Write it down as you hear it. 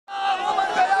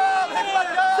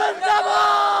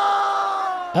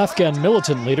Afghan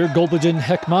militant leader Gulbuddin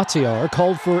Hekmatyar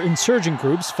called for insurgent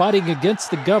groups fighting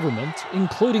against the government,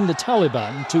 including the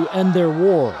Taliban, to end their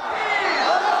war.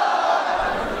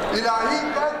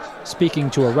 Speaking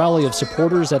to a rally of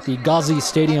supporters at the Ghazi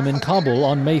Stadium in Kabul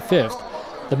on May 5th,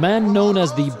 the man known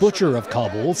as the Butcher of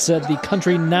Kabul said the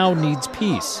country now needs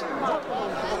peace.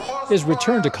 His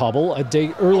return to Kabul a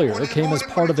day earlier came as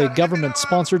part of a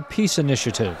government-sponsored peace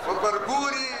initiative.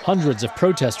 Hundreds of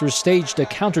protesters staged a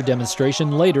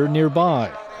counter-demonstration later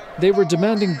nearby. They were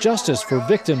demanding justice for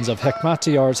victims of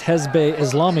Hekmatyar's Hezb-e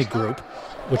Islami group,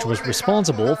 which was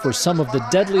responsible for some of the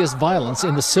deadliest violence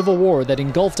in the civil war that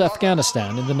engulfed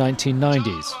Afghanistan in the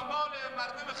 1990s.